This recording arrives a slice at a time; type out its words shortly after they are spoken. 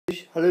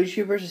Hello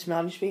YouTubers, it's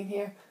Manny speaking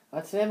here.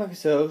 Today I'm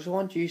so I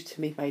want you to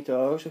meet my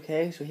dogs,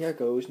 okay? So here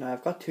goes. Now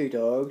I've got two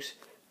dogs,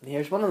 and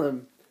here's one of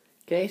them.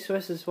 Okay, so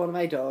this is one of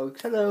my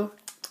dogs. Hello.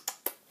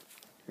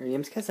 Her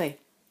name's Kizzy.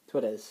 That's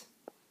what it is.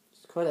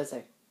 It's what is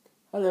it?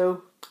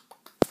 Hello.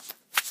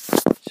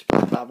 She's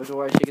a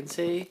Labrador, as you can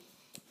see.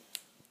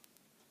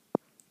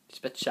 She's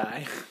a bit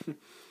shy.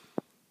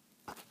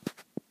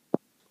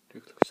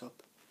 Look us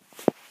up.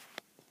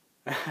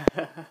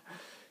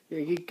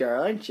 You're a good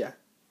girl, aren't you?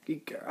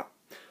 Good girl.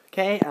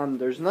 Okay, and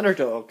there's another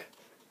dog,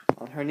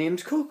 and her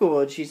name's Coco,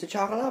 and she's a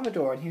chocolate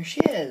Labrador, and here she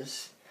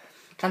is.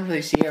 Can't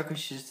really see her because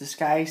she's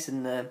disguised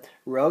in the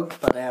rug,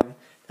 but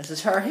this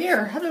is her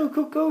here. Hello,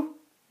 Coco.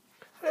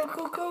 Hello,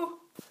 Coco.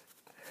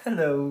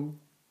 Hello.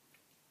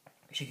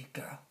 She's a good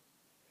girl.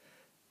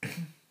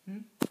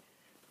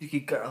 She's a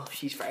good girl.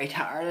 She's very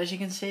tired, as you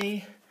can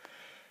see.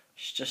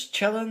 She's just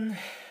chilling,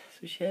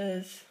 so she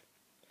is.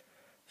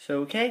 So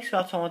okay, so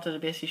that's all I wanted to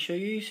basically show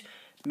you.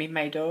 Meet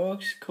my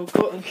dogs,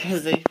 Coco,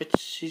 because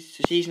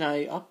she's now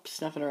up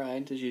sniffing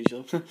around as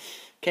usual.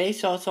 Okay,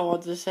 so that's all I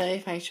wanted to say.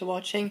 Thanks for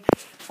watching,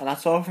 and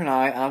that's all for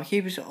now. And I'll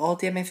keep it all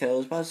day in my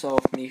fills, but that's all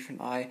for me for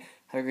now.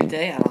 Have a great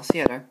day, and I'll see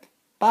you later.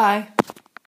 Bye.